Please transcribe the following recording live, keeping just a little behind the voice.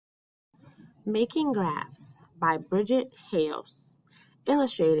Making Graphs by Bridget Hayos,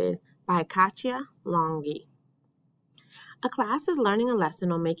 illustrated by Katya Longi. A class is learning a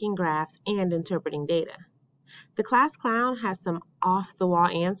lesson on making graphs and interpreting data. The class clown has some off-the-wall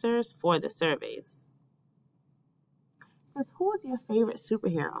answers for the surveys. It says, who is your favorite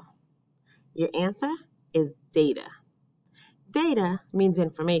superhero? Your answer is data. Data means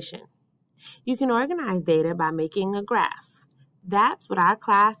information. You can organize data by making a graph. That's what our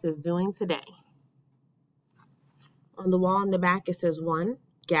class is doing today. On the wall in the back, it says 1,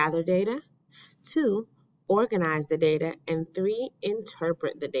 gather data, 2, organize the data, and 3,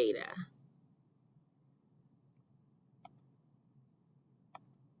 interpret the data.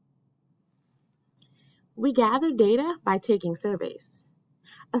 We gather data by taking surveys.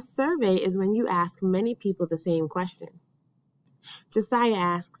 A survey is when you ask many people the same question. Josiah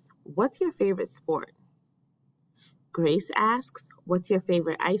asks, what's your favorite sport? Grace asks, what's your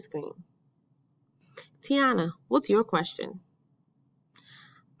favorite ice cream? Tiana, what's your question?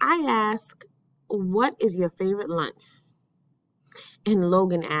 I ask, what is your favorite lunch? And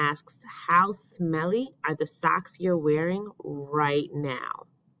Logan asks, how smelly are the socks you're wearing right now?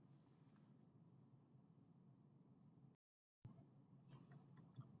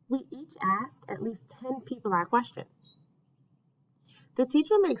 We each ask at least 10 people our question. The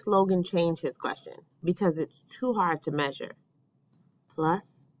teacher makes Logan change his question because it's too hard to measure. Plus,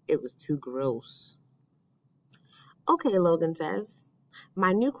 it was too gross. Okay, Logan says,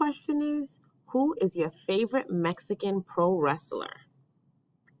 my new question is, who is your favorite Mexican pro wrestler?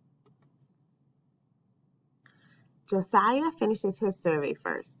 Josiah finishes his survey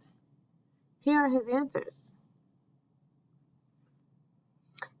first. Here are his answers.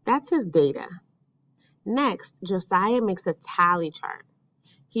 That's his data. Next, Josiah makes a tally chart.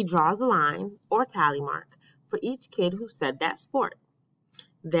 He draws a line or tally mark for each kid who said that sport.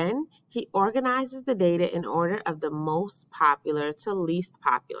 Then he organizes the data in order of the most popular to least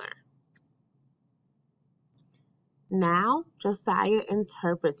popular. Now, Josiah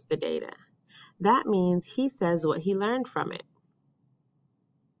interprets the data. That means he says what he learned from it.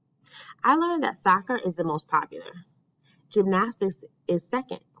 I learned that soccer is the most popular. Gymnastics is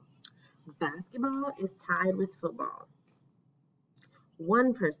second. Basketball is tied with football.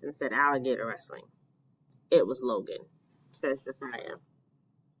 One person said alligator wrestling. It was Logan, says Josiah.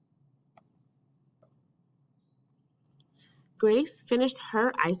 Grace finished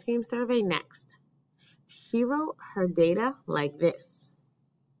her ice cream survey next. She wrote her data like this.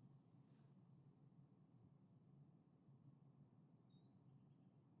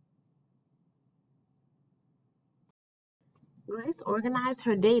 Grace organized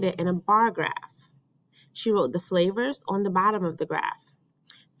her data in a bar graph. She wrote the flavors on the bottom of the graph.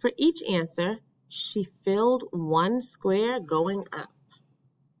 For each answer, she filled one square going up.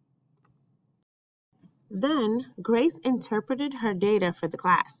 Then, Grace interpreted her data for the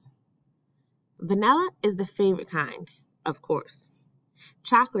class. Vanilla is the favorite kind, of course.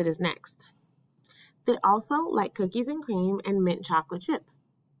 Chocolate is next. They also like cookies and cream and mint chocolate chip.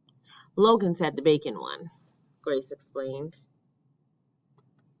 Logan said the bacon one, Grace explained.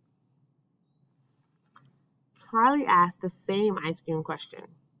 Charlie asked the same ice cream question.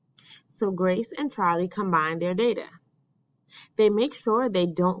 So Grace and Charlie combine their data. They make sure they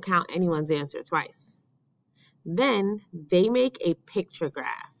don't count anyone's answer twice. Then they make a picture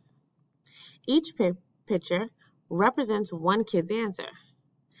graph. Each picture represents one kid's answer.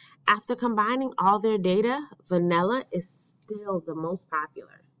 After combining all their data, vanilla is still the most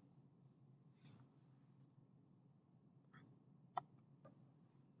popular.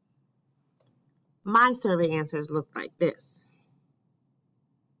 My survey answers looked like this.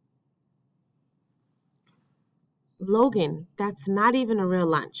 Logan, that's not even a real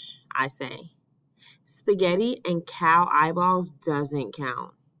lunch, I say. Spaghetti and cow eyeballs doesn't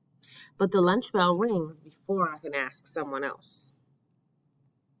count. But the lunch bell rings before I can ask someone else.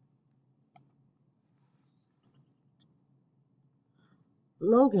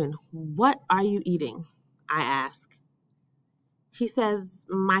 Logan, what are you eating? I ask. He says,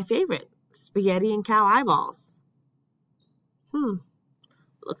 my favorite, spaghetti and cow eyeballs.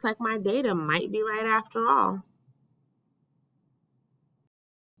 Looks like my data might be right after all.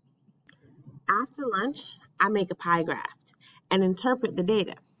 After lunch, I make a pie graph and interpret the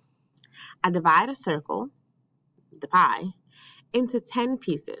data. I divide a circle, the pie, into 10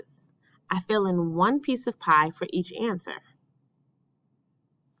 pieces. I fill in one piece of pie for each answer.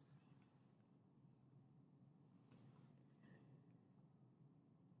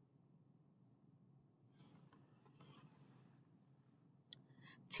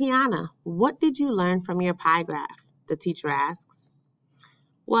 Tiana, what did you learn from your pie graph? The teacher asks.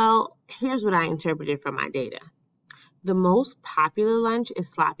 Well, here's what I interpreted from my data. The most popular lunch is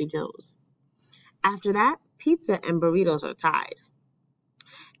Sloppy Joe's. After that, pizza and burritos are tied.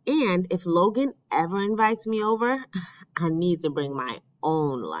 And if Logan ever invites me over, I need to bring my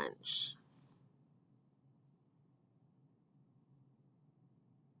own lunch.